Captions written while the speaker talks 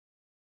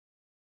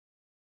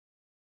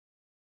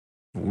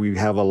We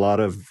have a lot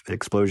of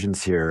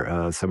explosions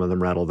here. Some of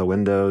them rattle the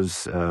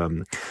windows.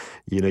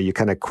 You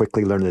kind of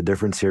quickly learn the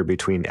difference here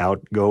between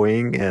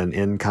outgoing and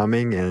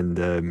incoming,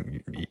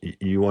 and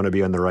you want to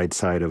be on the right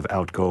side of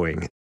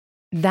outgoing.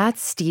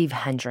 That's Steve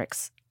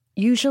Hendricks.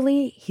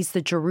 Usually, he's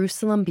the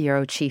Jerusalem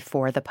bureau chief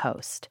for The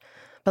Post.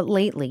 But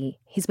lately,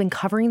 he's been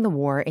covering the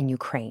war in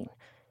Ukraine.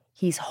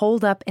 He's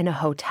holed up in a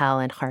hotel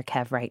in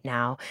Kharkiv right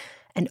now,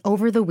 and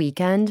over the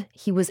weekend,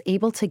 he was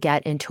able to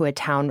get into a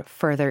town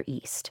further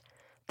east,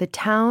 the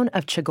town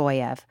of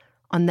Chigoyev,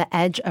 on the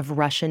edge of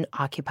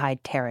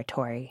Russian-occupied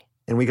territory.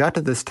 And we got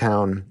to this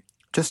town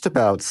just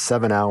about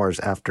 7 hours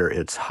after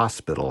its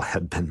hospital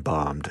had been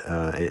bombed.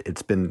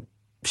 It's been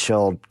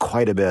shelled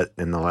quite a bit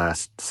in the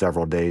last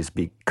several days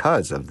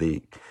because of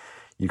the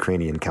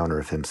Ukrainian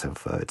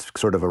counteroffensive. It's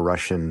sort of a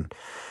Russian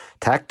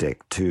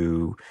tactic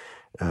to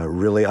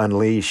really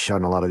unleash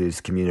on a lot of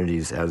these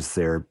communities as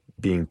they're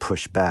being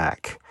pushed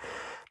back.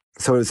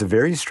 So it was a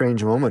very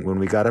strange moment when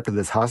we got up to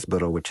this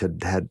hospital, which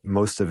had had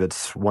most of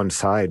its one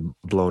side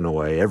blown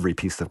away. Every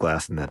piece of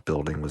glass in that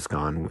building was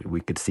gone.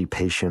 We could see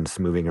patients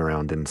moving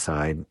around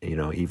inside,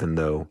 even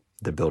though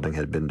the building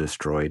had been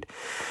destroyed.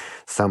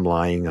 Some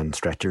lying on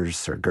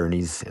stretchers or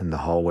gurneys in the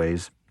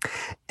hallways.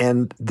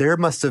 And there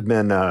must have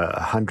been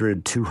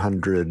 100,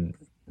 200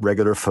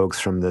 regular folks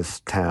from this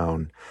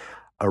town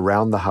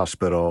around the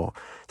hospital,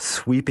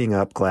 sweeping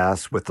up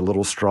glass with the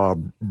little straw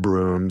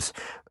brooms.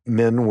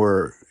 Men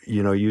were,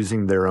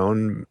 using their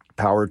own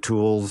power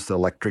tools,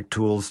 electric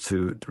tools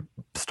to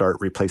start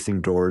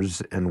replacing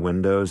doors and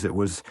windows. It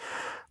was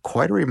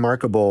quite a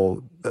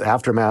remarkable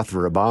aftermath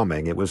for a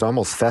bombing. It was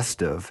almost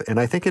festive. And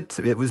I think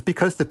it was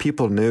because the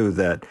people knew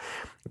that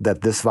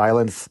this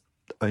violence,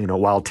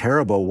 while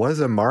terrible, was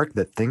a mark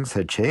that things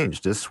had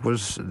changed. This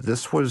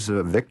was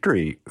a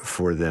victory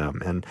for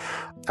them. And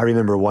I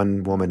remember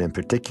one woman in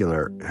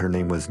particular, her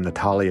name was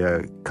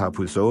Natalia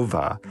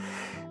Kapuzova,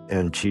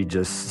 and she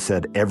just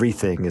said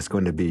everything is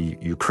going to be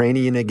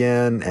Ukrainian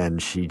again.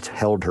 And she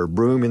held her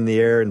broom in the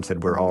air and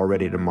said, we're all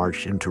ready to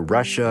march into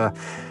Russia.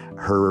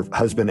 Her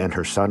husband and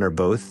her son are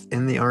both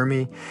in the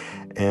army.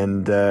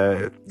 And,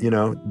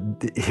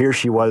 here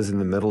she was in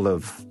the middle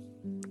of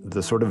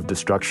the sort of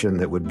destruction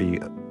that would be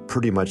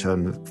pretty much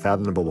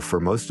unfathomable for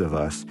most of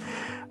us,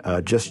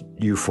 just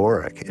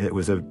euphoric. It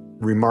was a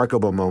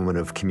remarkable moment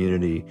of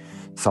community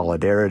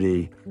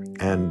solidarity,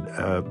 and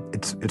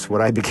it's what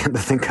I began to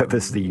think of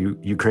as the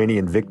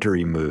Ukrainian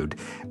victory mood,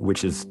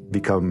 which has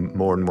become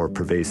more and more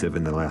pervasive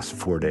in the last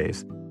 4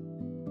 days.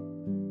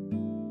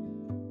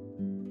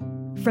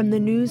 From the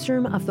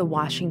newsroom of The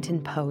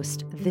Washington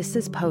Post, this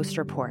is Post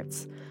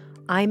Reports.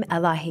 I'm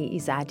Elahi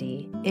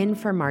Izadi, in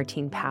for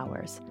Martine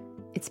Powers.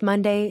 It's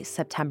Monday,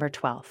 September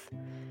 12th.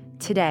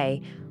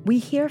 Today, we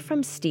hear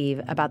from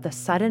Steve about the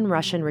sudden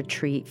Russian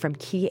retreat from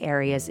key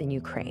areas in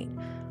Ukraine,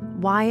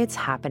 why it's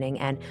happening,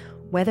 and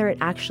whether it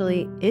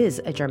actually is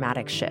a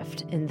dramatic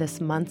shift in this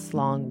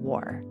months-long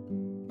war.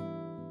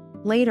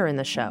 Later in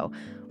the show,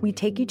 we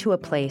take you to a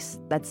place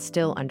that's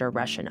still under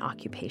Russian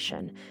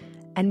occupation,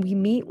 and we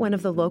meet one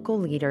of the local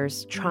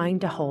leaders trying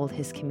to hold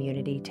his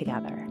community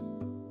together.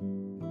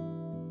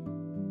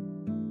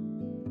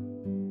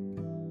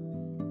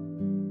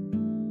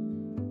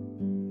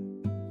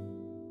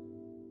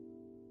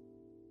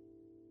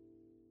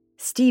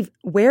 Steve,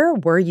 where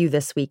were you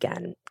this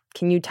weekend?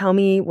 Can you tell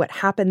me what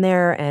happened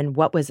there and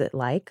what was it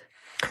like?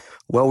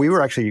 Well, we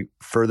were actually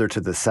further to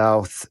the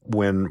south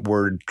when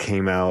word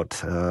came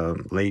out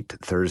late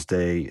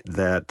Thursday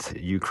that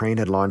Ukraine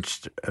had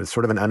launched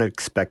sort of an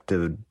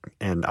unexpected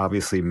and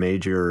obviously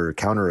major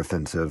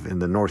counteroffensive in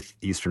the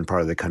northeastern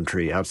part of the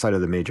country, outside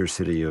of the major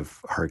city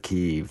of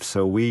Kharkiv.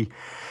 So we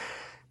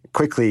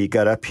quickly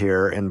got up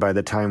here, and by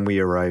the time we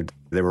arrived,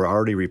 there were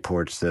already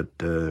reports that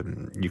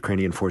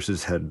Ukrainian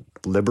forces had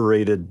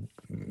liberated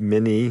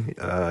many,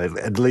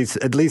 at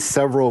least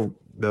several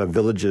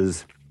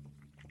villages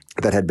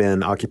that had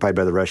been occupied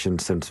by the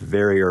Russians since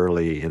very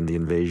early in the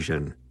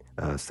invasion,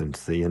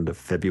 since the end of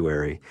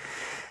February.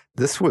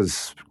 This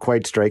was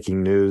quite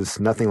striking news.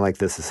 Nothing like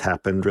this has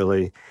happened,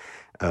 really,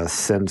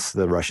 since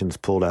the Russians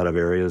pulled out of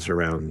areas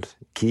around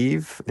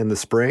Kyiv in the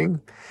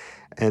spring.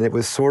 And it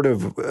was sort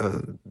of,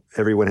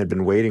 everyone had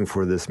been waiting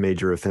for this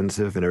major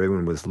offensive, and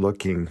everyone was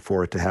looking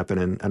for it to happen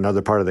in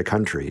another part of the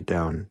country,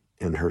 down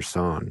in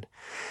Kherson.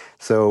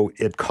 So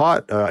it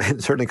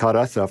certainly caught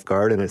us off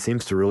guard, and it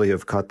seems to really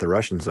have caught the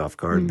Russians off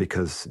guard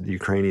because the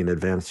Ukrainian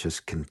advance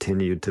just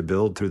continued to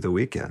build through the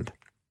weekend.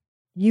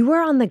 You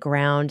were on the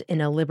ground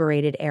in a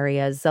liberated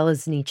area,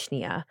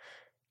 Zeleznychnia.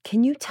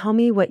 Can you tell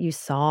me what you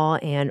saw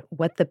and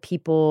what the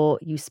people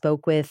you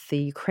spoke with, the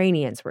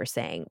Ukrainians, were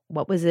saying?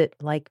 What was it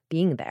like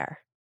being there?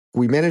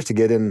 We managed to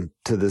get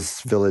into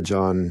this village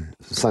on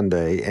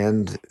Sunday,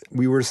 and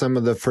we were some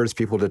of the first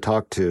people to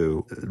talk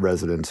to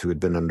residents who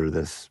had been under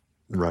this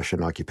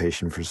Russian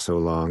occupation for so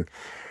long.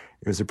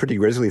 It was a pretty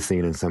grisly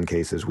scene in some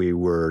cases. We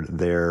were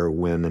there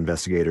when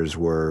investigators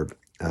were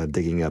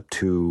digging up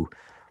two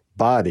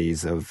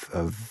bodies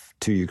of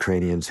two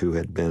Ukrainians who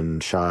had been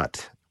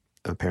shot,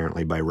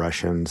 apparently by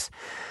Russians.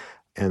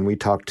 And we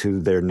talked to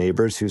their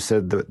neighbors who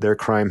said that their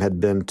crime had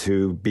been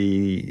to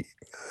be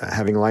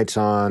having lights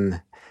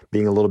on,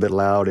 being a little bit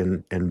loud,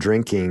 and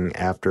drinking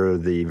after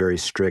the very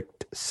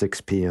strict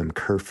 6 p.m.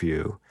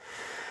 curfew.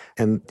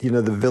 And,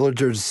 the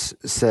villagers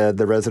said,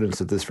 the residents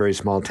of this very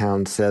small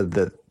town said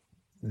that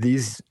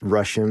these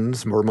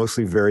Russians were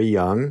mostly very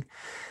young.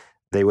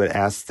 They would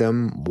ask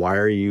them, why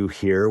are you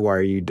here? Why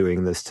are you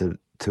doing this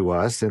to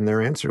us? And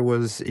their answer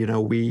was,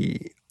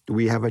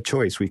 we have a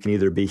choice. We can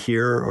either be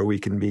here or we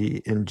can be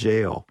in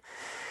jail.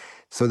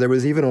 So there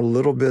was even a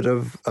little bit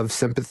of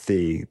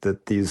sympathy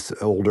that these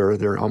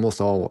they're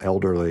almost all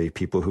elderly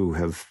people who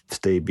have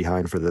stayed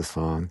behind for this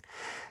long,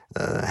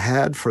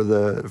 had for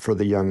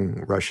the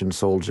young Russian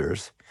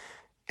soldiers.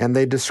 And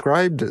they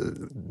described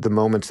the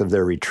moments of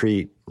their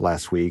retreat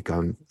last week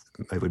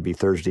it would be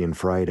Thursday and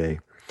Friday,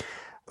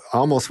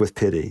 almost with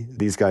pity.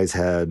 These guys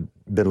had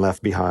been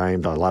left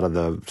behind. A lot of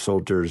the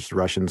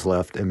Russians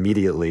left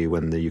immediately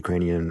when the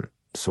Ukrainian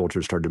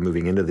soldiers started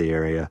moving into the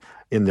area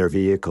in their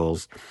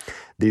vehicles.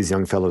 These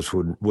young fellows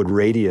would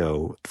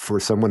radio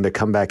for someone to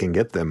come back and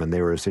get them, and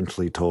they were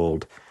essentially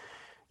told,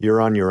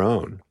 you're on your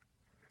own.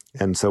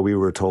 And so we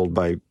were told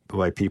by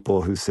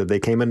people who said they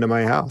came into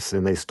my house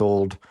and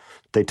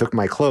they took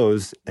my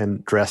clothes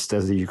and dressed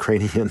as a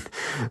Ukrainian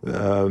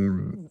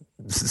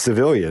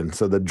civilian,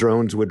 so the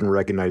drones wouldn't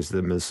recognize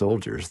them as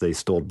soldiers. They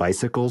stole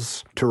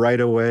bicycles to ride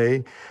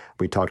away.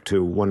 We talked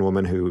to one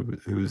woman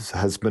whose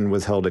husband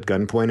was held at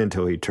gunpoint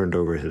until he turned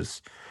over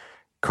his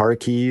car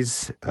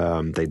keys.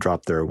 They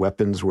dropped their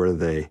weapons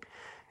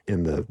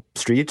in the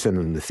streets and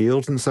in the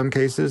fields in some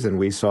cases, and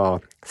we saw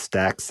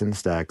stacks and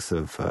stacks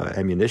of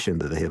ammunition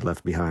that they had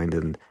left behind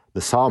in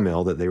the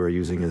sawmill that they were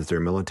using as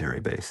their military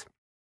base.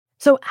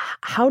 So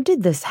how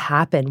did this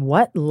happen?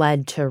 What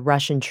led to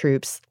Russian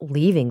troops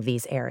leaving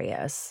these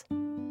areas?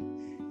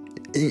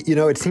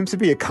 It seems to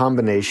be a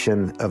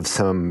combination of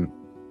some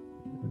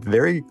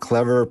very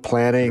clever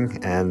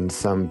planning and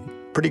some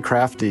pretty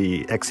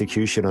crafty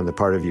execution on the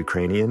part of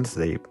Ukrainians.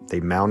 They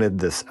mounted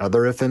this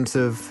other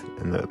offensive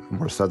in the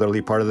more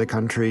southerly part of the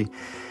country.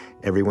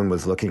 Everyone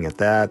was looking at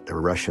that.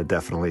 Russia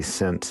definitely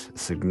sent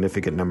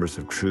significant numbers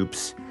of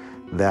troops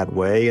that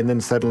way. And then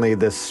suddenly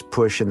this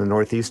push in the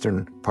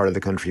northeastern part of the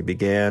country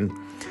began,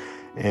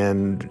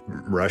 and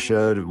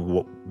Russia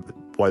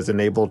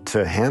wasn't able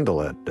to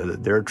handle it.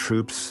 Their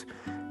troops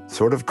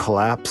sort of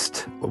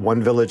collapsed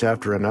one village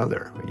after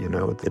another.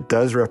 It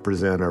does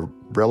represent a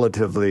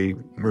relatively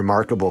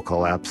remarkable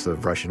collapse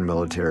of Russian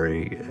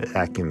military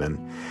acumen,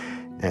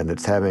 and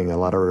it's having a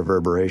lot of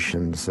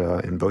reverberations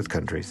in both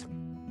countries.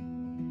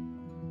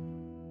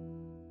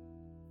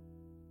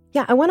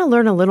 Yeah, I want to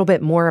learn a little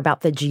bit more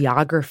about the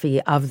geography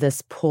of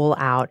this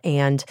pullout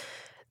and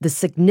the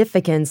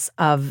significance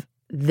of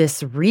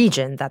this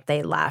region that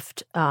they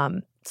left.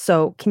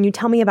 So can you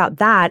tell me about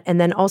that? And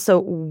then also,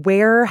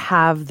 where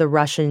have the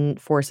Russian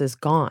forces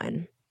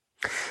gone?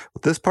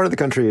 This part of the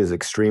country is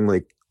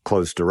extremely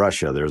close to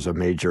Russia. There's a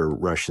major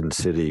Russian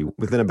city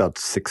within about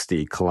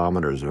 60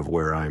 kilometers of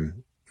where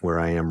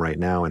I am right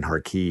now in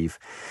Kharkiv.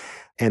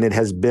 And it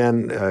has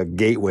been a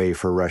gateway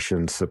for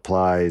Russian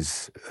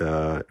supplies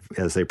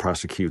as they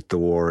prosecute the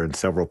war in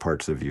several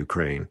parts of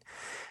Ukraine.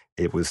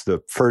 It was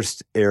the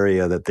first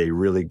area that they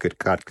really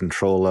got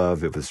control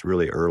of. It was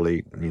really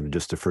early,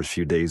 just the first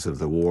few days of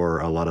the war.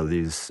 A lot of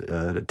these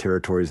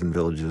territories and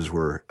villages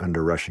were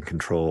under Russian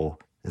control,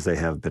 as they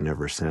have been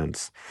ever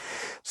since.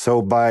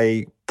 So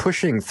by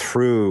pushing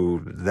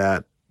through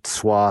that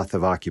swath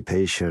of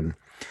occupation,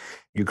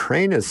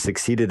 Ukraine has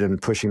succeeded in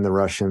pushing the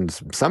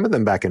Russians, some of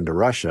them back into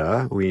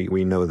Russia.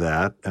 We know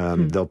that.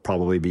 They'll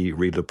probably be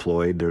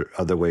redeployed. There are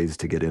other ways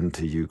to get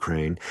into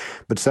Ukraine.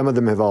 But some of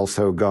them have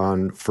also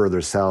gone further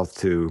south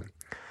to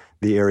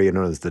the area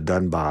known as the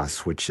Donbass,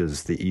 which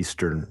is the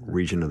eastern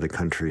region of the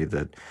country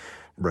that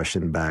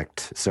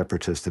Russian-backed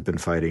separatists have been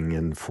fighting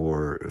in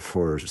for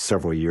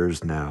several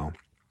years now.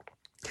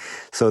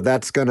 So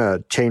that's going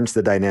to change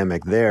the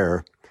dynamic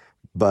there.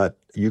 But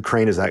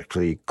Ukraine is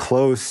actually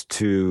close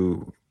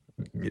to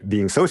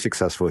being so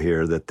successful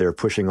here that they're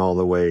pushing all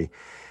the way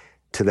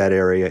to that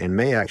area and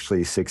may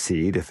actually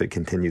succeed if it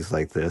continues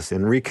like this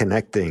in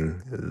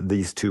reconnecting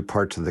these two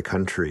parts of the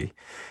country,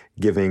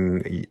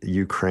 giving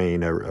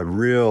Ukraine a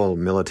real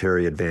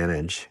military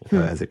advantage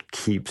as it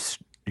keeps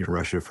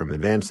Russia from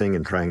advancing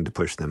and trying to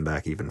push them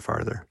back even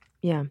farther.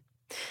 Yeah.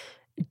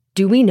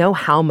 Do we know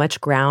how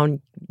much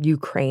ground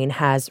Ukraine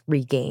has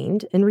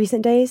regained in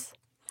recent days?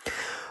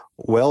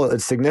 Well,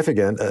 it's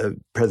significant.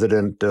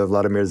 President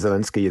Vladimir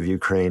Zelensky of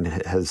Ukraine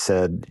has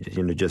said,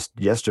 just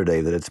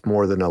yesterday that it's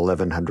more than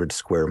 1,100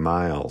 square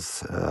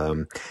miles.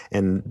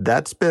 And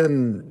that's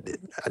been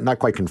not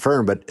quite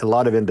confirmed, but a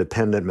lot of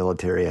independent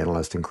military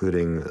analysts,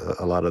 including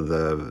a lot of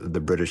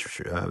the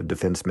British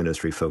Defense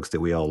Ministry folks that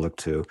we all look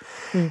to,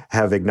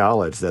 have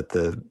acknowledged that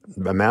the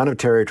amount of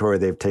territory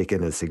they've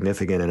taken is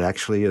significant. And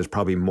actually is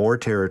probably more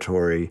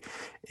territory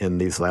in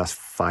these last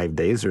 5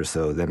 days or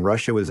so than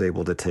Russia was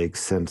able to take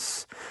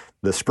since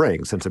the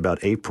spring, since about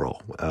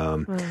April.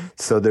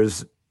 So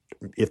there's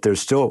if there's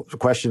still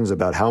questions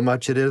about how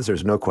much it is,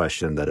 there's no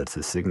question that it's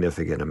a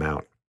significant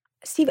amount.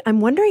 Steve, I'm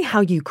wondering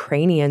how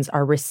Ukrainians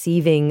are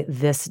receiving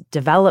this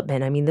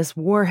development. I mean, this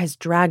war has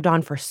dragged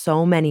on for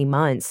so many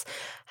months.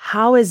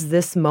 How is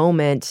this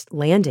moment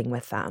landing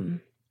with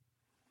them?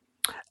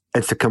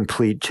 It's a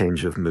complete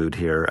change of mood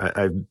here.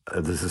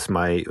 This is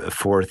my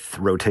fourth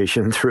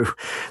rotation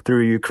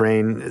through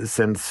Ukraine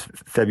since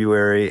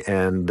February,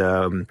 and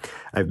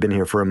I've been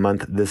here for a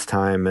month this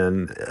time.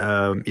 And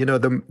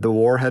the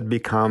war had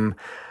become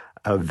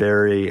a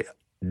very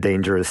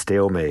dangerous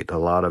stalemate. A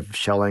lot of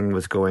shelling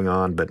was going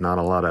on, but not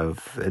a lot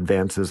of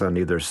advances on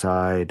either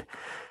side.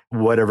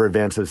 Whatever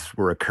advances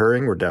were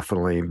occurring were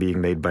definitely being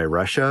made by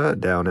Russia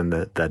down in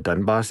that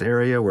Donbas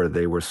area, where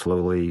they were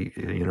slowly,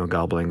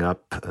 gobbling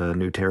up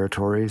new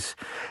territories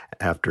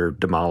after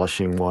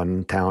demolishing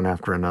one town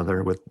after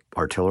another with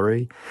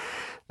artillery.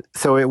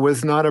 So it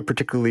was not a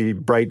particularly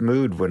bright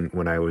mood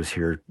when I was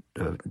here,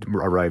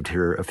 arrived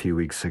here a few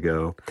weeks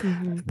ago.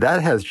 Mm-hmm.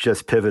 That has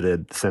just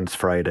pivoted since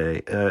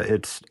Friday.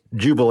 It's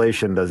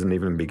jubilation doesn't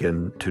even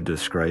begin to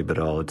describe it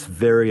all. It's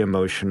very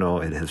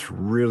emotional. It has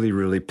really,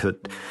 really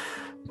put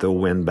the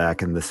wind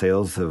back in the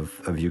sails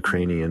of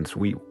Ukrainians.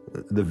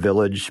 The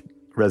village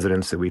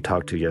residents that we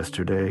talked to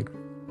yesterday,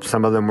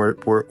 some of them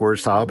were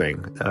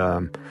sobbing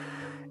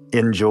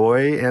in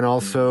joy and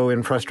also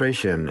in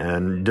frustration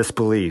and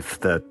disbelief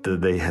that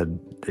they had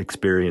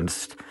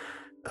experienced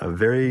a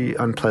very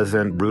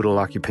unpleasant, brutal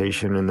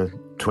occupation in the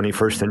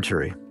 21st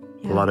century.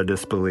 Yeah. A lot of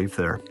disbelief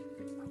there.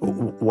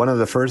 One of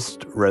the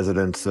first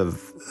residents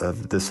of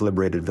this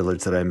liberated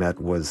village that I met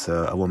was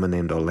a woman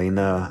named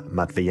Olena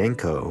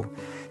Matvienko.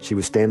 She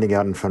was standing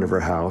out in front of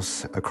her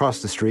house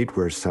across the street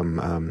where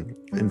some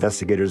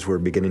investigators were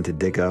beginning to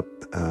dig up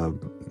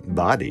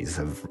bodies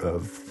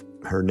of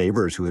her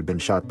neighbors who had been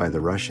shot by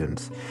the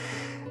Russians.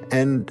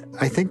 And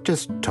I think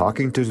just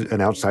talking to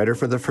an outsider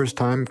for the first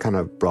time kind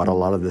of brought a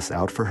lot of this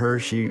out for her.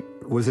 She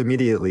was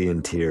immediately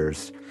in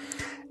tears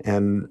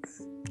and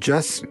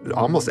just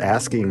almost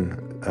asking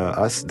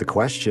us the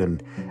question,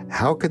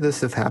 how could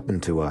this have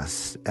happened to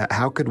us?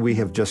 How could we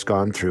have just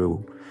gone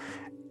through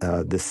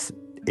this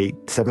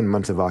 7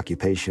 months of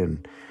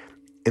occupation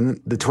in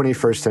the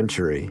 21st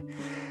century?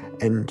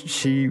 And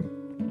she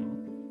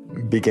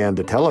began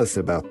to tell us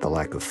about the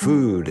lack of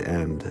food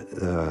and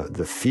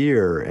the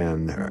fear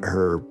and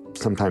her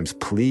sometimes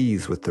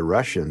pleas with the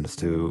Russians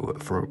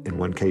for in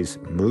one case,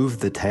 move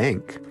the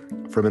tank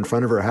from in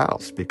front of her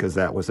house because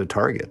that was a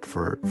target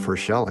for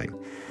shelling.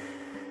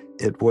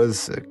 It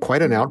was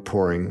quite an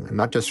outpouring,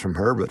 not just from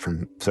her, but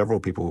from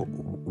several people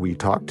we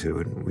talked to.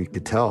 And we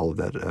could tell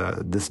that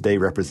this day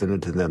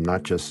represented to them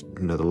not just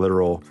the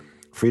literal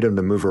freedom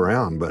to move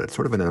around, but it's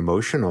sort of an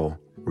emotional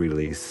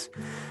release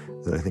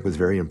that I think was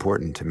very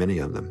important to many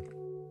of them.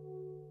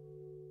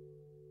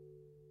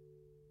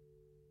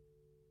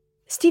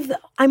 Steve,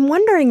 I'm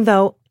wondering,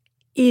 though,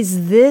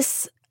 is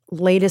this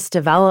latest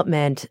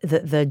development,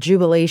 the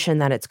jubilation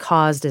that it's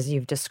caused, as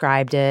you've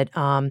described it,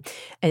 and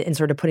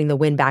sort of putting the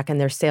wind back in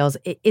their sails,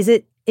 is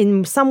it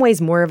in some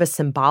ways more of a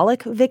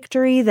symbolic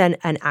victory than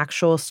an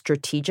actual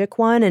strategic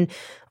one?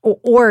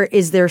 Or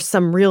is there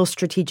some real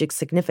strategic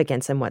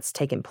significance in what's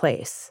taken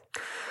place?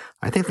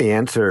 I think the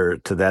answer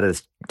to that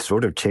is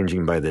sort of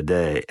changing by the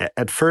day.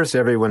 At first,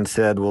 everyone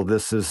said, well,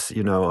 this is,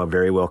 a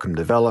very welcome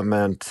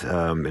development.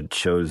 It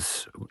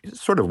shows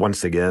sort of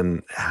once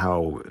again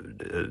how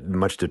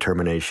much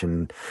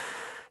determination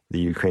the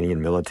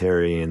Ukrainian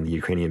military and the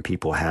Ukrainian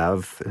people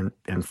have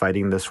in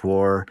fighting this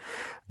war.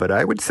 But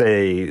I would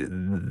say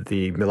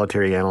the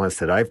military analysts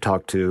that I've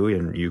talked to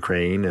in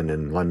Ukraine and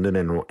in London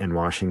and in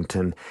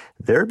Washington,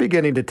 they're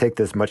beginning to take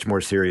this much more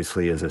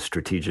seriously as a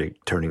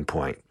strategic turning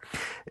point.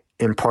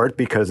 In part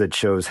because it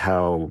shows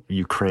how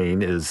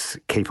Ukraine is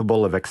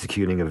capable of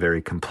executing a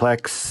very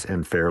complex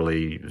and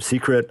fairly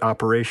secret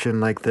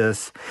operation like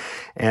this.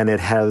 And it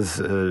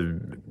has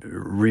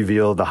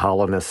revealed the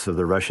hollowness of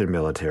the Russian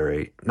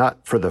military,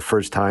 not for the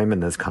first time in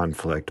this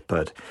conflict,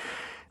 but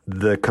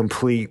the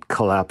complete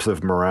collapse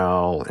of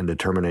morale and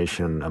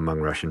determination among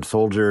Russian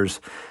soldiers,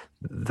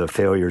 the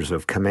failures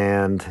of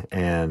command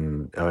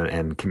and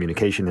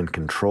communication and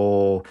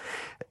control.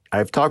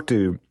 I've talked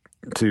to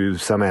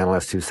some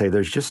analysts who say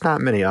there's just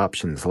not many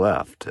options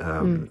left.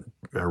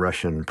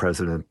 Russian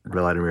President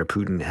Vladimir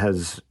Putin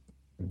has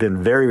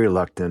been very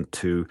reluctant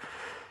to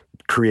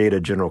create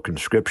a general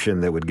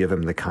conscription that would give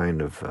him the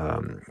kind of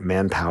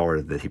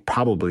manpower that he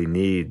probably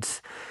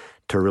needs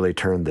to really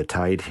turn the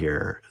tide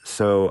here.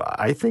 So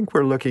I think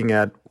we're looking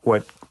at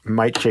what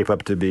might shape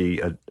up to be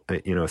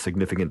a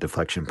significant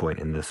deflection point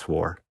in this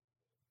war.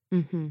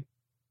 Mm-hmm.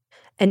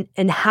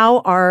 And how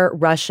are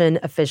Russian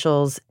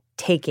officials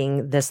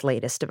taking this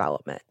latest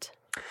development?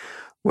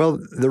 Well,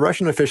 the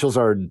Russian officials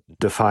are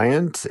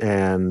defiant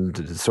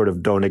and sort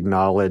of don't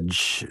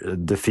acknowledge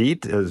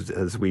defeat,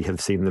 as we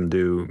have seen them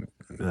do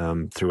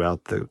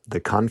throughout the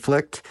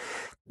conflict.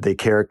 They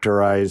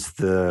characterize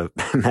the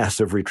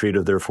massive retreat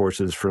of their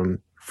forces from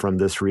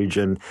this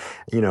region,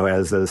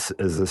 as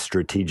a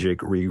strategic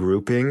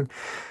regrouping.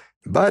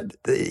 But,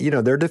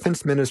 their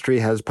defense ministry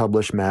has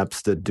published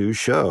maps that do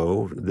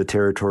show the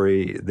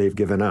territory they've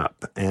given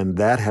up. And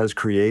that has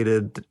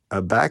created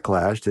a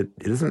backlash that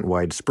isn't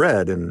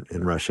widespread in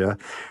Russia,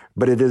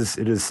 but it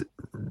is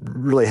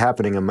really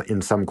happening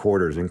in some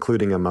quarters,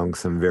 including among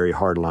some very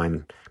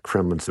hardline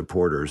Kremlin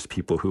supporters,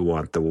 people who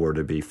want the war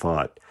to be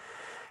fought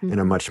in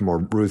a much more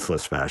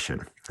ruthless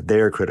fashion.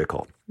 They're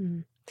critical.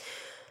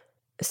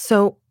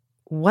 So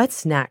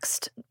what's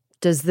next?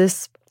 Does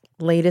this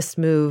latest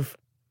move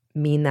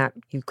mean that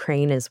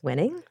Ukraine is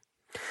winning?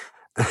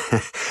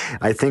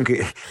 I think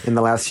in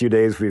the last few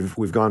days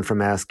we've gone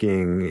from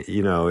asking,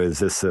 is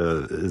this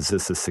a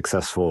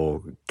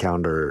successful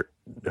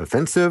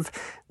counter-offensive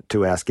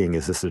to asking,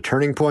 is this a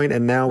turning point?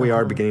 And now we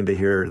are beginning to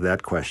hear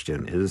that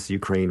question: is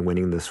Ukraine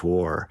winning this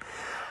war?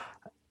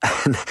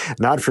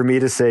 Not for me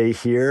to say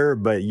here,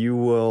 but you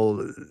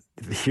will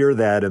hear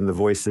that in the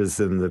voices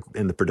and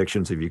the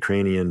predictions of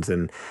Ukrainians.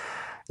 And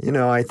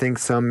I think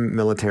some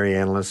military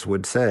analysts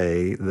would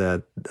say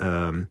that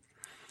the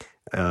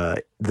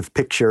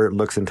picture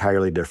looks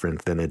entirely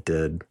different than it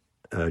did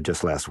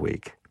just last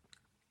week.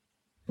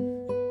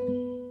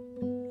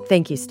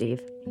 Thank you,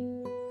 Steve.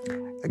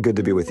 Good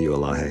to be with you,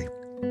 Elahe.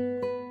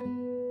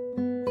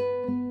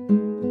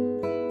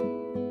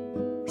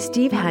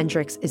 Steve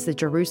Hendricks is the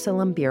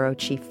Jerusalem bureau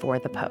chief for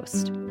The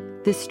Post.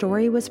 This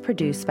story was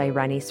produced by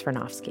Rennie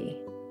Svirnovsky.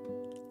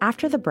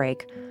 After the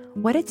break,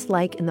 what it's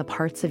like in the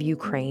parts of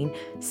Ukraine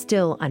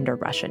still under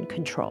Russian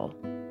control.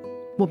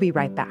 We'll be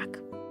right back.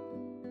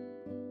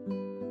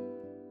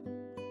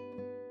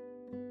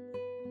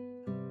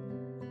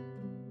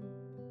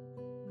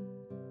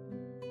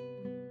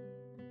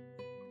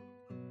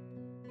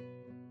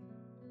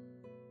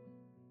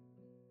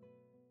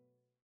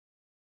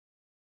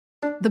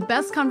 The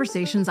best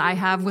conversations I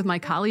have with my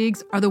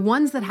colleagues are the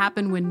ones that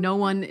happen when no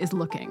one is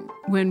looking,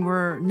 when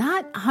we're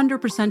not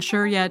 100%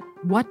 sure yet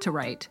what to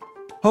write.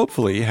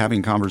 Hopefully,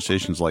 having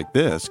conversations like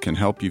this can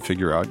help you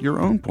figure out your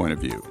own point of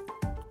view.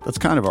 That's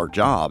kind of our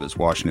job as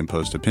Washington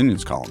Post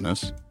opinions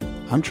columnists.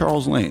 I'm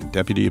Charles Lane,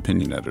 Deputy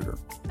Opinion Editor.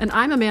 And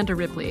I'm Amanda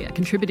Ripley, a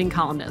contributing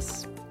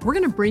columnist. We're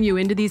going to bring you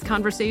into these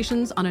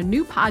conversations on a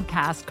new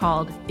podcast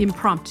called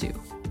Impromptu.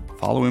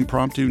 Follow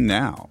Impromptu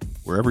now,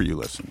 wherever you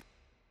listen.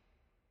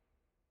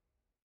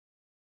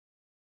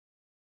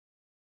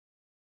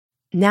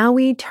 Now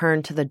we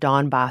turn to the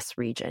Donbas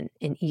region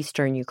in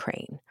eastern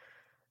Ukraine.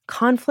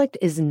 Conflict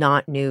is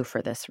not new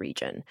for this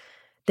region.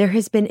 There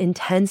has been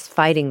intense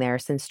fighting there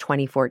since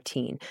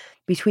 2014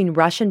 between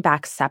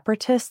Russian-backed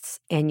separatists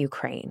and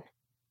Ukraine.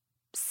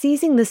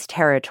 Seizing this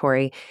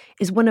territory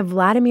is one of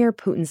Vladimir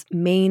Putin's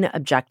main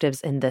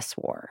objectives in this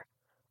war.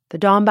 The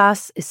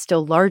Donbas is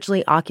still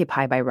largely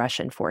occupied by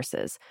Russian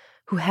forces,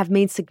 who have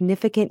made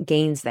significant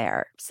gains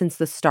there since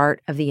the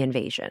start of the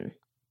invasion.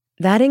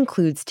 That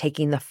includes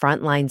taking the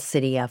frontline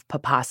city of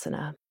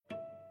Popasna.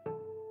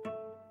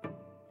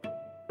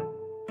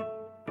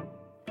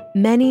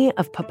 Many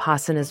of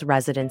Popasna's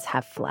residents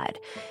have fled,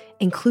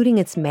 including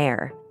its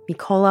mayor,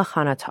 Mykola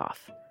Khanatov,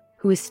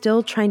 who is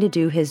still trying to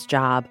do his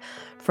job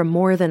from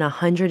more than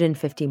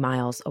 150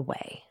 miles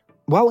away.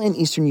 While in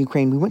eastern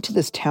Ukraine, we went to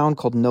this town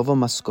called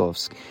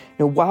Novomoskovsk.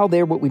 While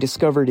there, what we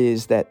discovered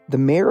is that the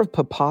mayor of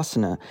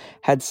Popasna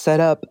had set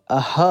up a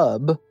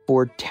hub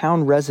for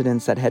town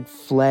residents that had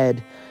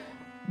fled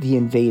the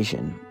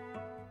invasion.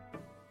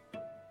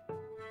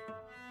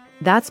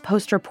 That's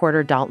Post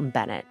reporter Dalton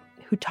Bennett,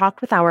 who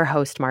talked with our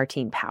host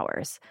Martine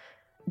Powers.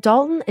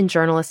 Dalton and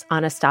journalist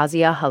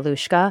Anastasia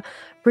Halushka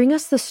bring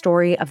us the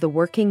story of the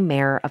working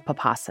mayor of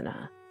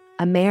Popasna,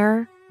 a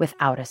mayor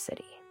without a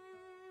city.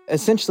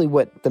 Essentially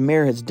what the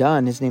mayor has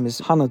done, his name is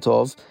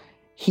Khanatov,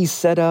 he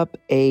set up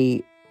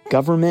a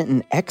government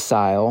in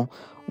exile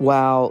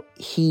while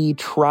he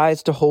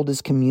tries to hold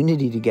his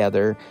community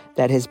together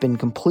that has been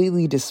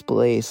completely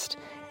displaced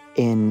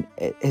and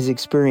has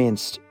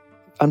experienced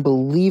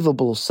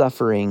unbelievable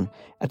suffering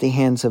at the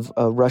hands of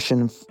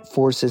Russian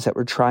forces that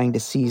were trying to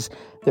seize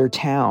their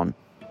town.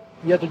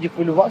 I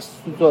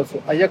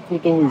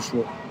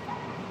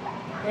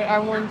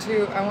want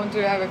to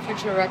have a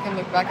future where I can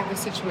look back at the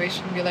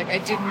situation and be like, I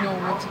didn't know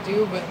what to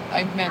do, but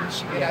I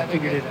managed to get out of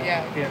it.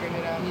 Yeah, I figured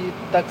it out. І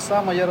так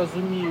само я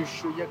розумію,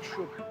 що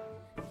якщо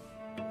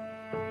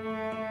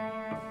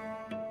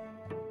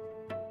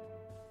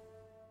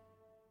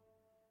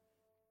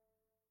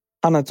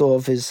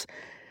Khanatov is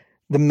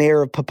the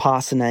mayor of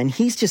Popasna, and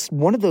he's just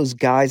one of those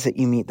guys that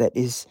you meet that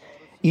is,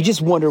 you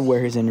just wonder where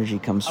his energy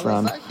comes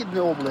from. Західні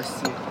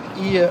області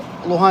і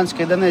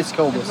Луганська і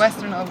Донецька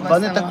область,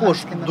 вони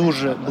також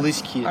дуже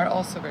близькі.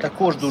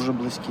 Також дуже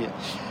близькі.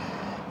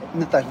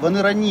 Не так,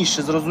 вони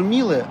раніше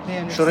зрозуміли,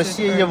 що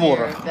Росія є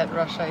ворог.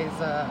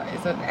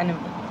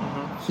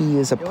 He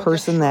is a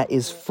person that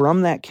is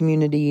from that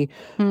community,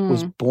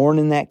 was born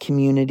in that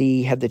community,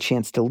 had the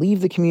chance to leave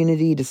the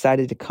community,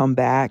 decided to come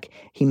back.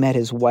 He met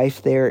his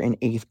wife there in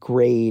 8th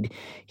grade.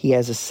 He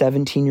has a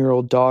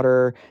 17-year-old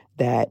daughter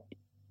that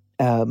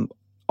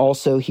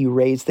also he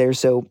raised there.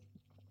 So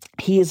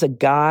He is a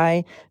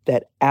guy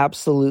that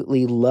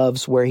absolutely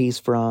loves where he's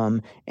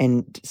from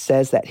and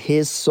says that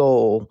his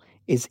soul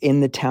is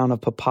in the town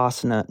of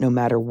Popasna no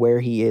matter where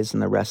he is in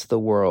the rest of the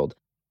world.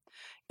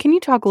 Can you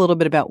talk a little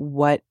bit about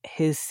what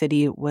his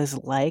city was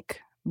like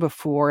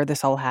before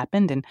this all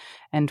happened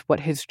and what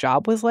his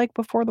job was like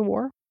before the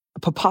war?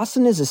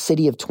 Popasna is a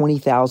city of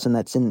 20,000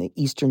 that's in the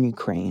eastern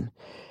Ukraine.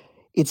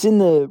 It's in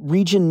the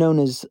region known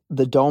as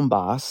the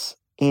Donbass.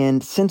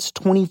 And since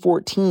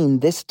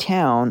 2014, this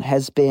town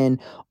has been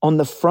on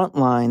the front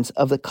lines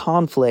of the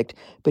conflict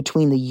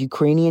between the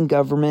Ukrainian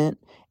government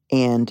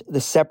and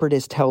the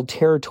separatist-held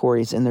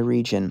territories in the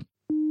region.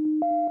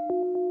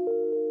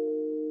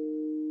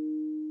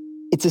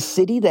 It's a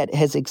city that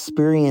has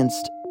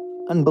experienced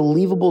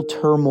unbelievable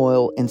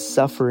turmoil and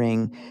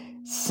suffering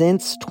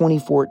since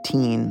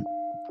 2014.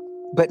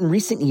 But in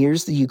recent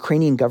years, the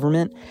Ukrainian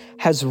government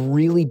has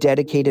really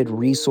dedicated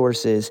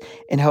resources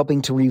in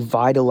helping to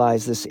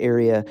revitalize this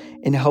area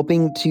and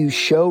helping to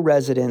show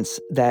residents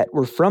that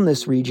were from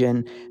this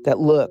region that,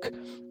 look,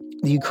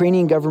 the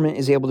Ukrainian government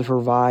is able to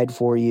provide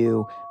for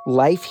you.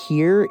 Life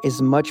here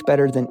is much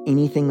better than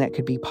anything that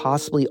could be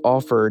possibly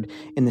offered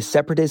in the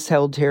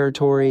separatist-held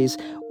territories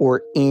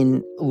or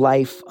in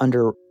life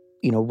under,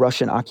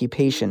 Russian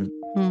occupation.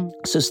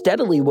 So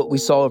steadily what we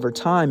saw over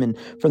time and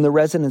from the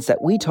residents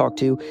that we talked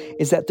to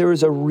is that there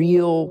was a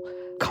real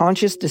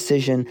conscious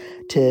decision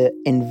to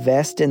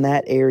invest in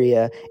that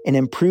area and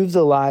improve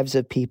the lives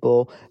of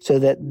people so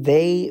that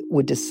they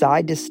would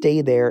decide to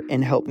stay there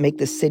and help make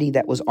the city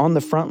that was on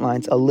the front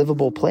lines a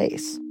livable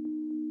place.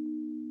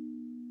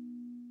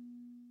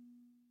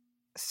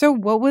 So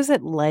what was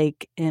it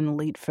like in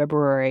late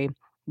February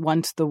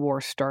once the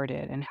war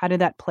started, and how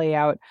did that play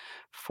out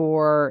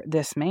for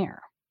this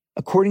mayor?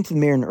 According to the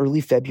mayor in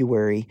early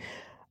February,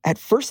 at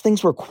first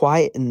things were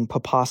quiet in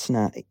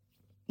Popasna.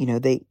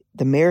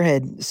 The mayor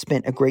had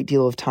spent a great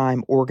deal of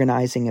time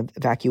organizing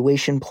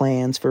evacuation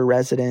plans for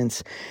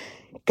residents,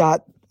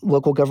 got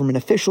local government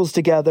officials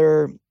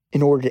together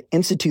in order to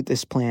institute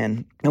this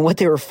plan. And what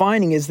they were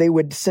finding is they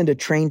would send a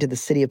train to the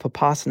city of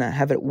Popasna,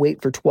 have it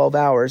wait for 12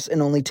 hours,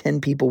 and only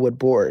 10 people would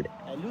board.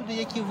 Люди,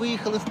 які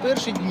виїхали в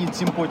перші дні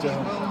цим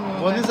потягом,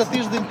 вони за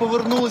тиждень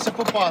повернулися в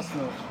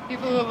Попасну.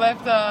 People who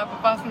left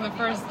Popasna the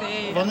first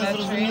day and that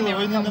train, they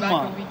would come back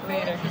a week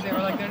later because they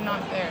were like, they're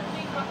not there.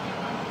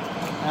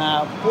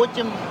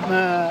 Потім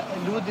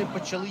люди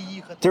почали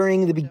їхати.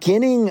 During the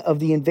beginning of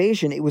the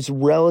invasion, it was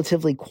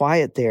relatively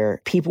quiet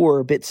there. People were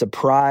a bit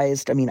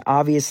surprised. I mean,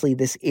 obviously,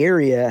 this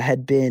area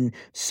had been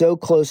so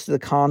close to the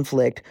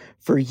conflict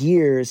for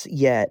years,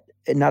 yet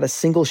not a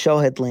single shell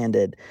had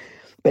landed.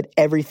 But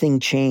everything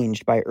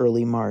changed by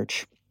early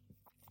March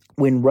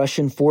when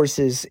Russian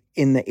forces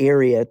in the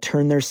area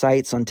turned their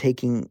sights on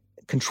taking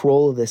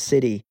control of the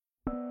city.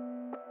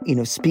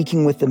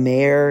 Speaking with the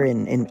mayor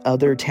and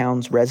other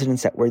towns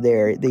residents that were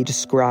there, they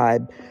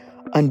describe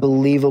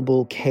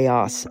unbelievable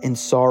chaos and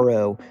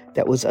sorrow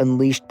that was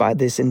unleashed by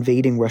this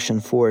invading Russian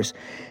force.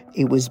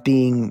 It was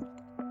being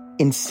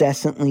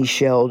incessantly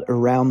shelled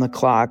around the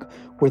clock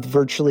with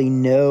virtually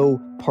no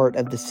part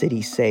of the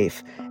city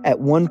safe. At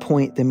one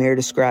point, the mayor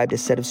described a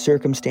set of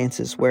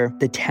circumstances where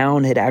the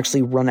town had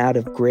actually run out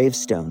of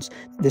gravestones.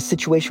 The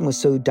situation was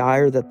so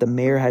dire that the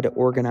mayor had to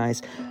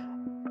organize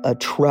a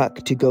truck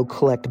to go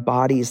collect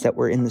bodies that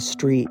were in the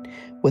street.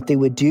 What they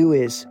would do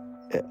is,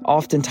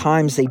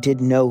 oftentimes they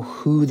didn't know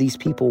who these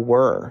people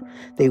were.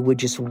 They would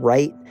just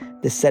write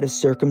the set of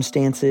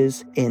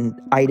circumstances and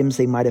items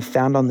they might have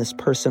found on this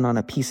person on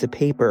a piece of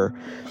paper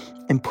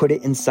and put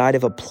it inside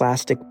of a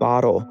plastic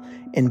bottle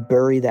and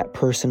bury that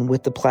person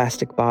with the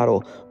plastic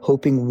bottle,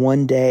 hoping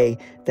one day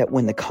that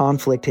when the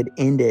conflict had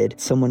ended,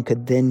 someone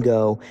could then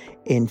go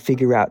and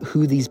figure out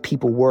who these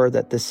people were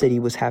that the city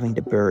was having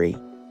to bury.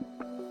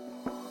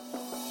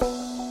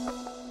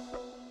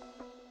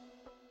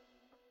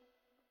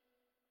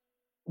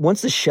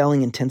 Once the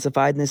shelling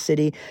intensified in the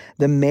city,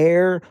 the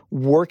mayor,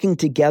 working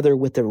together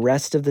with the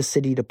rest of the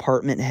city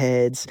department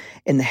heads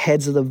and the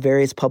heads of the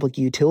various public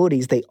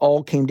utilities, they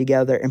all came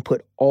together and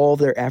put all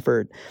their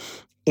effort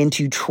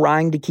into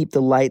trying to keep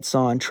the lights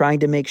on, trying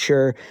to make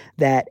sure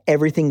that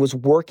everything was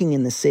working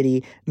in the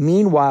city,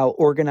 meanwhile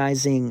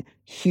organizing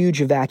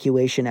huge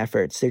evacuation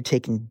efforts. They're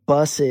taking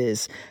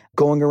buses,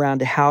 going around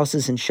to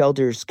houses and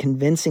shelters,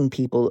 convincing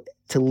people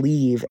to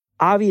leave.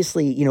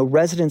 Obviously,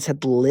 residents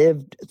had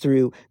lived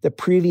through the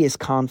previous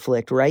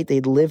conflict, right?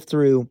 They'd lived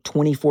through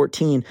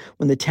 2014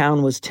 when the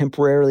town was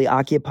temporarily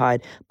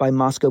occupied by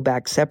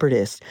Moscow-backed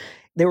separatists.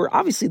 They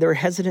were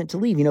hesitant to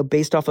leave,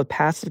 based off of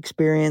past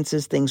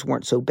experiences, things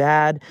weren't so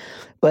bad.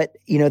 But,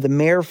 the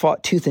mayor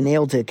fought tooth and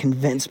nail to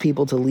convince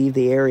people to leave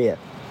the area.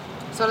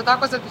 So the talk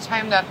was at the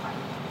time that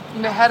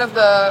the head of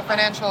the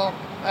financial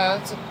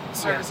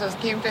services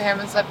came to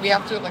him and said, we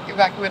have to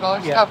evacuate all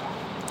our stuff.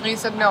 And he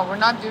said, no, we're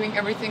not doing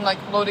everything like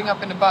loading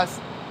up in a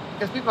bus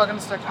because people are going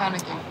to start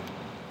panicking.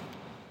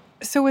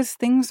 So as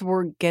things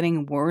were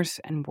getting worse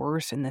and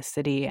worse in the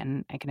city,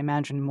 and I can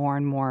imagine more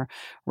and more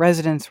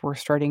residents were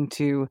starting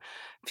to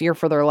fear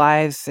for their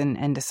lives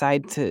and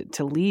decide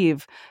to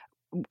leave,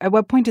 at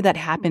what point did that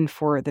happen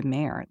for the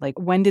mayor? Like,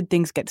 when did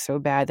things get so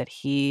bad that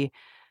he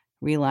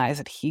realized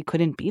that he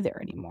couldn't be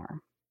there anymore?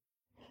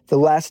 The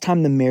last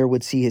time the mayor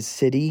would see his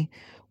city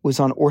was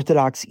on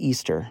Orthodox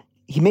Easter.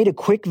 He made a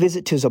quick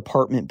visit to his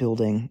apartment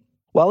building.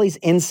 While he's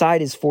inside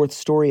his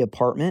fourth-story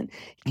apartment,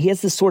 he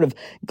has this sort of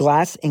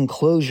glass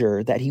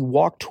enclosure that he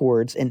walked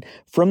towards, and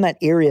from that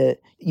area,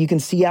 you can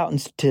see out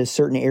into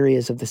certain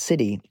areas of the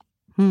city.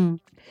 And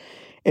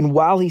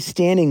while he's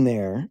standing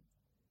there,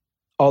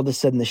 all of a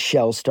sudden the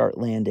shells start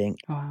landing.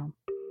 Wow.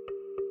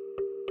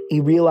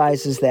 He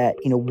realizes that,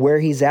 where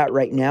he's at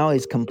right now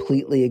is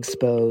completely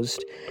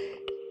exposed.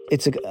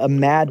 It's a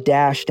mad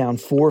dash down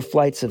 4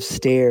 flights of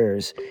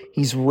stairs.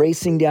 He's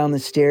racing down the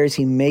stairs.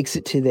 He makes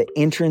it to the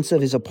entrance of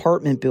his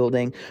apartment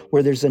building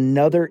where there's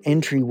another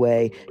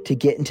entryway to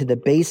get into the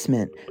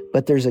basement,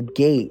 but there's a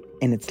gate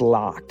and it's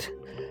locked.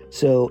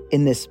 So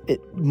in this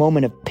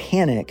moment of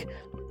panic,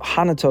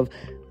 Khanatov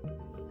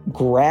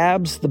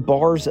grabs the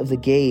bars of the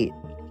gate,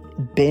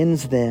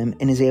 bends them,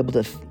 and is able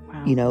to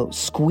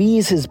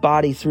squeeze his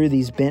body through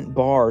these bent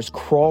bars,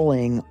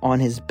 crawling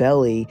on his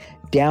belly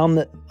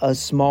down a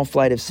small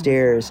flight of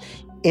stairs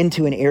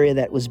into an area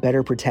that was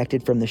better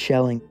protected from the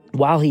shelling.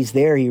 While he's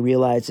there, he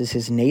realizes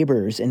his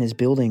neighbors in his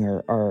building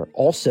are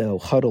also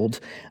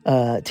huddled,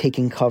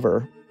 taking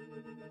cover.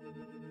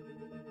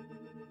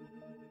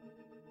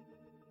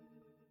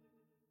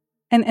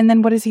 And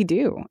then what does he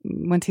do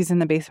once he's in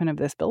the basement of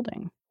this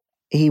building?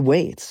 He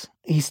waits.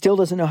 He still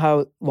doesn't know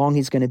how long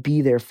he's going to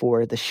be there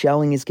for. The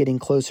shelling is getting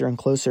closer and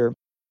closer.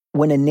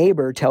 When a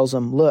neighbor tells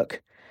him,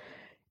 look,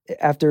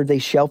 after they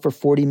shell for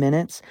 40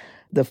 minutes,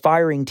 the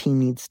firing team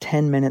needs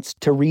 10 minutes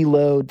to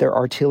reload their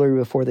artillery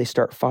before they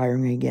start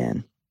firing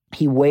again.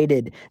 He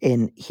waited,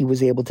 and he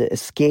was able to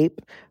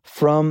escape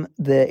from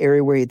the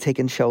area where he had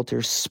taken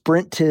shelter,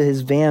 sprint to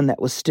his van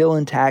that was still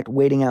intact,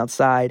 waiting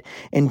outside,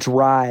 and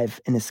drive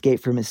and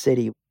escape from his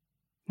city.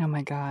 Oh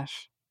my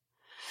gosh.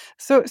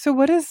 So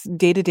what does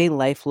day-to-day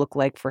life look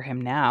like for him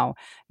now,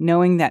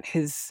 knowing that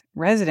his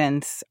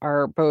residents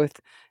are both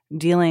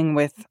dealing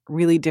with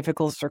really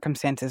difficult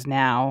circumstances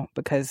now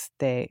because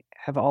they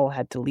have all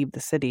had to leave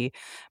the city,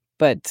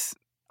 but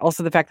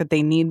also the fact that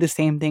they need the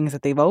same things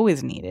that they've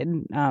always needed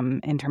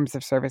in terms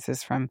of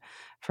services from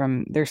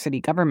their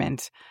city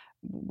government?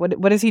 What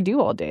does he do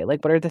all day?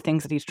 Like, what are the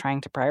things that he's trying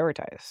to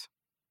prioritize?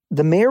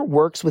 The mayor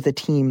works with a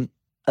team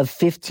of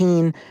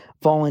 15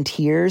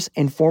 volunteers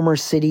and former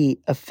city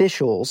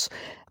officials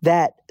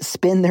that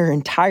spend their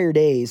entire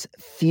days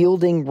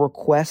fielding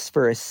requests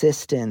for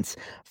assistance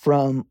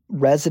from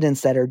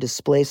residents that are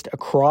displaced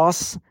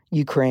across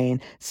Ukraine,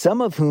 some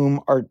of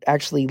whom are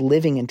actually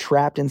living and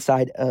trapped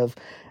inside of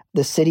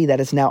the city that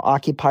is now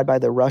occupied by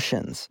the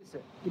Russians.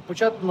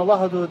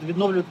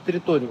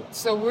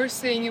 So we're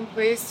staying in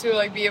place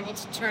to be able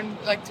to turn,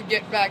 to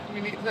get back,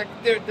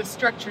 the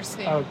structure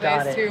staying in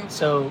place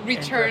to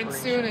return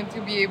soon and to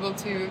be able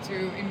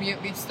to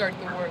immediately start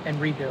the work.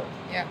 And rebuild.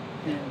 Yeah.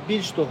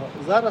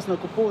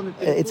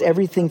 It's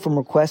everything from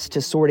requests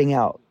to sorting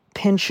out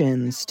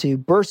pensions to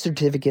birth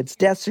certificates,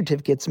 death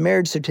certificates,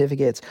 marriage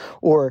certificates,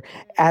 or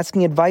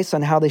asking advice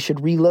on how they should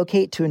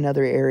relocate to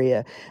another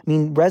area. I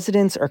mean,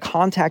 residents are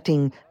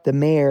contacting the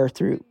mayor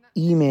through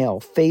email,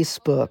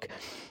 Facebook,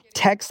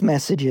 text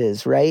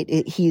messages, right?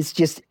 He's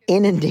just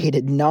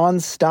inundated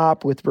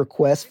nonstop with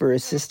requests for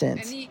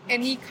assistance.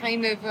 Any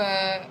kind of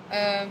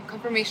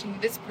confirmation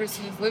that this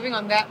person is living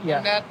on that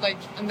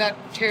on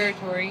that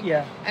territory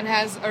and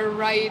has a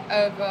right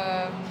of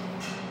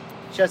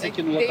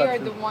they are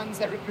the ones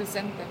that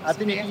represent them.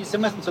 So they have to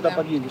come to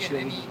them to get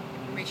any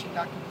information,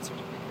 documents,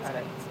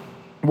 certificates.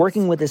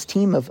 Working with this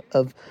team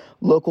of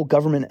local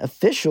government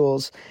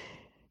officials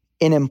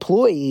and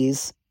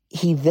employees,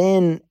 he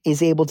then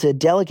is able to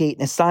delegate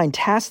and assign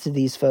tasks to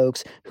these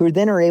folks who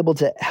then are able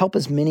to help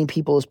as many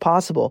people as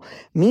possible.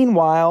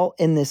 Meanwhile,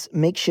 in this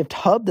makeshift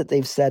hub that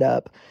they've set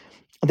up,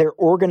 they're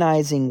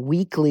organizing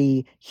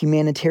weekly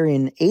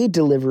humanitarian aid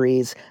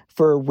deliveries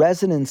for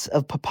residents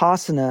of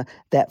Popasna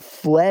that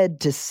fled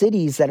to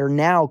cities that are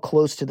now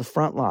close to the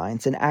front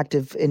lines and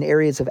active in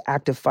areas of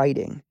active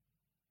fighting.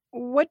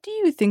 What do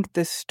you think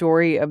the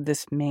story of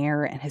this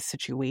mayor and his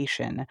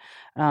situation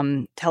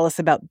tell us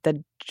about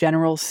the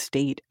general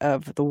state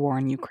of the war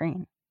in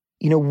Ukraine?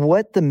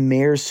 What the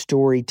mayor's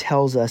story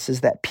tells us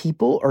is that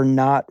people are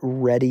not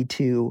ready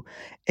to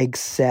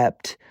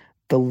accept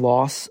the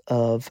loss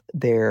of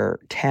their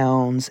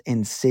towns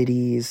and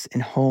cities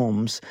and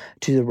homes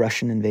to the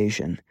Russian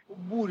invasion.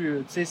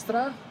 Цей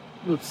страх,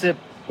 це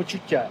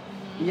почуття.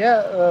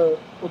 Я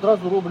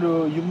одразу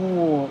роблю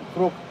йому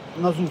крок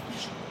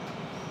назустріч.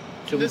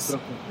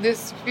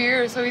 This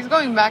fear, so he's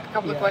going back a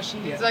couple of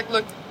questions. He's like,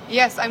 look,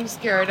 yes, I'm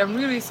scared. I'm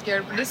really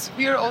scared. But this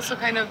fear also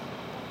kind of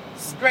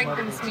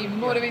strengthens me,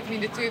 motivates me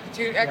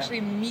to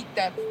actually meet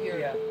that fear.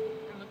 Yeah.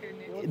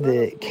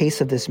 The case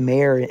of this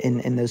mayor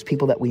and those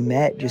people that we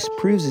met just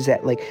proves is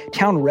that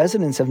town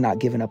residents have not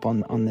given up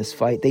on this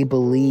fight. They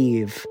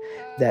believe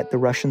that the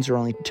Russians are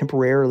only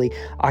temporarily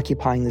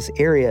occupying this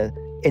area,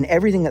 and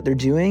everything that they're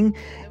doing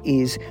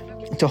is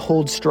to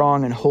hold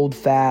strong and hold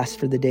fast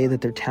for the day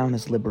that their town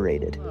is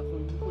liberated.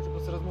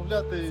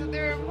 So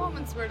there are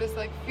moments where there's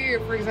like fear,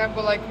 for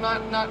example, like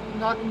not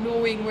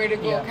knowing where to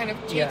go kind of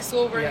takes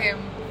over him.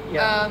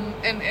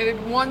 And it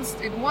wants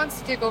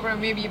to take over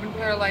and maybe even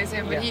paralyze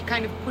him, but he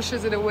kind of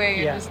pushes it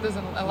away and just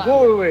doesn't allow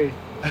Go away.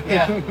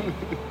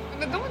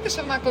 Ви думаєте,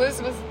 що вона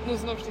колись вас,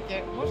 знову ж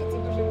таки, може це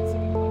дуже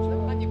емоційно,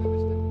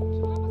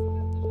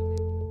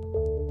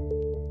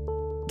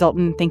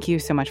 Dalton, thank you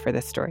so much for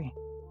this story.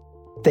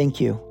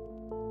 Thank you.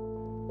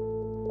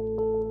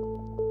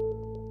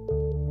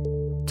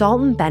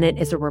 Dalton Bennett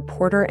is a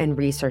reporter and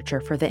researcher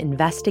for the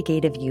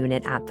investigative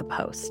unit at The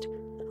Post.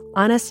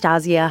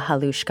 Anastasia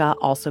Halushka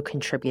also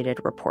contributed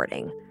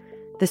reporting.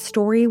 The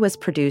story was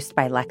produced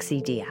by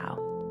Lexi Diao.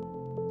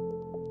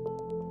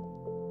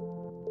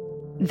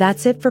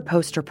 That's it for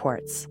Post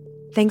Reports.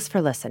 Thanks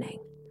for listening.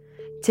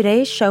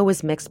 Today's show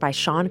was mixed by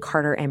Sean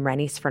Carter and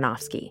Rennie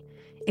Svirnovsky.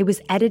 It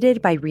was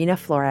edited by Rena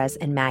Flores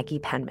and Maggie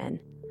Penman.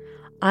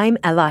 I'm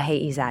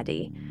Elahe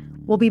Izadi.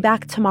 We'll be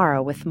back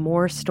tomorrow with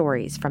more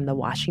stories from The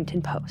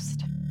Washington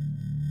Post.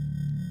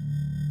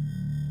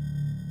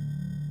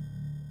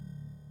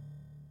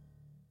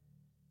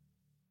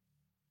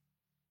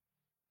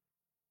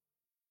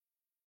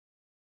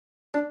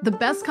 The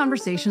best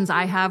conversations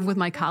I have with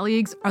my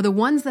colleagues are the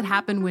ones that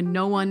happen when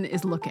no one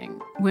is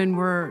looking, when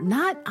we're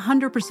not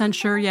 100%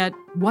 sure yet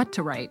what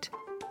to write.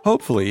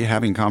 Hopefully,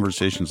 having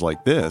conversations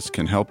like this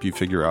can help you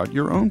figure out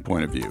your own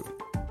point of view.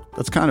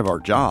 That's kind of our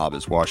job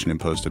as Washington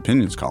Post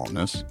opinions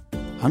columnists.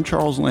 I'm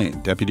Charles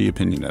Lane, Deputy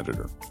Opinion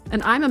Editor.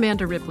 And I'm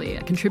Amanda Ripley,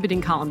 a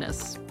contributing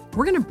columnist.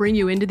 We're going to bring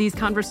you into these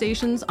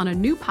conversations on a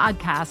new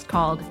podcast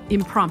called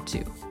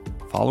Impromptu.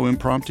 Follow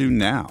Impromptu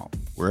now,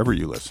 wherever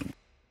you listen.